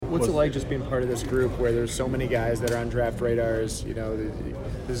What's it like just being part of this group where there's so many guys that are on draft radars? You know,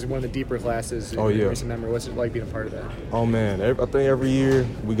 this is one of the deeper classes in recent memory. What's it like being a part of that? Oh, man. I think every year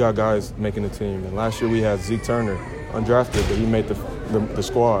we got guys making the team. And last year we had Zeke Turner, undrafted, but he made the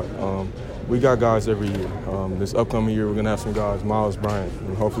squad. We got guys every year. This upcoming year we're going to have some guys, Miles Bryant,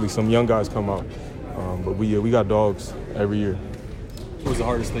 and hopefully some young guys come out. But we got dogs every year. What was the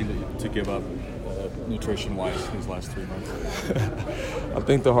hardest thing to give up nutrition-wise these last 3 months? I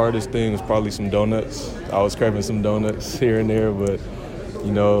think the hardest thing was probably some donuts. I was craving some donuts here and there, but,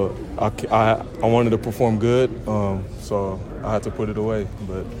 you know, I wanted to perform good, so I had to put it away.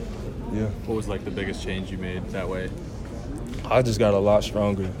 But, yeah. What was, like, the biggest change you made that way? I just got a lot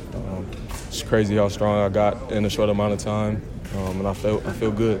stronger. It's crazy how strong I got in a short amount of time, and I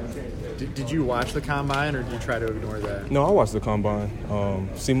feel good. Did you watch the Combine, or did you try to ignore that? No, I watched the Combine.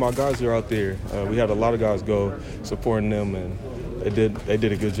 See, my guys are out there. We had a lot of guys go supporting them, and they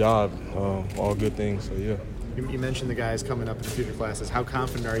did a good job. All good things, so yeah. You mentioned the guys coming up in the future classes. How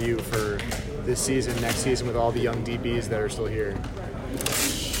confident are you for this season, next season, with all the young DBs that are still here?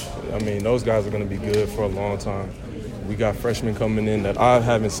 I mean, those guys are going to be good for a long time. We got freshmen coming in that I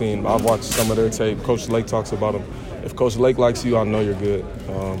haven't seen. I've watched some of their tape. Coach Lake talks about them. If Coach Lake likes you, I know you're good.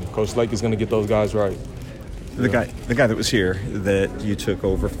 Coach Lake is going to get those guys right. The guy that was here that you took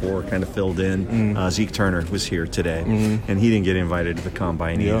over for, kind of filled in, Zeke Turner was here today, and he didn't get invited to the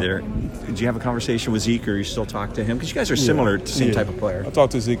Combine either. Did you have a conversation with Zeke, or you still talk to him? Because you guys are similar, same type of player. I talk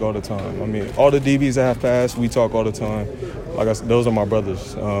to Zeke all the time. I mean, all the DBs that have passed, we talk all the time. Like I said, those are my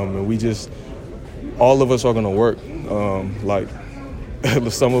brothers, and we just, all of us are going to work. Like,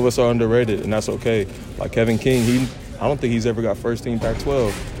 some of us are underrated, and that's okay. Like Kevin King, I don't think he's ever got first team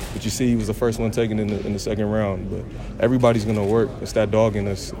Pac-12. But you see, he was the first one taken in the second round. But everybody's going to work. It's that dog in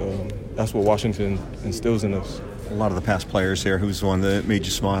us. That's what Washington instills in us. A lot of the past players here, who's the one that made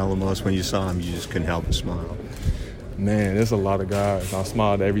you smile the most when you saw him? You just couldn't help but smile. Man, there's a lot of guys. I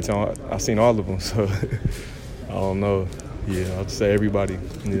smiled every time I've seen all of them. So I don't know. Yeah, I'd say everybody.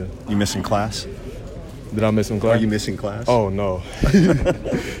 Yeah. You missing class? Did I miss some class? Are you missing class? Oh, no.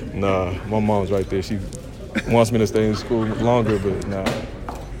 Nah, my mom's right there. She wants me to stay in school longer, but nah.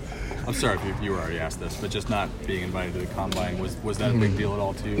 I'm sorry if you were already asked this, but just not being invited to the Combine, was that a big deal at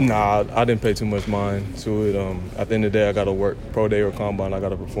all to you? Nah, I didn't pay too much mind to it. At the end of the day, I got to work. Pro day or Combine, I got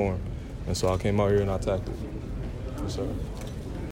to perform. And so I came out here and I tackled it. Yes, sir.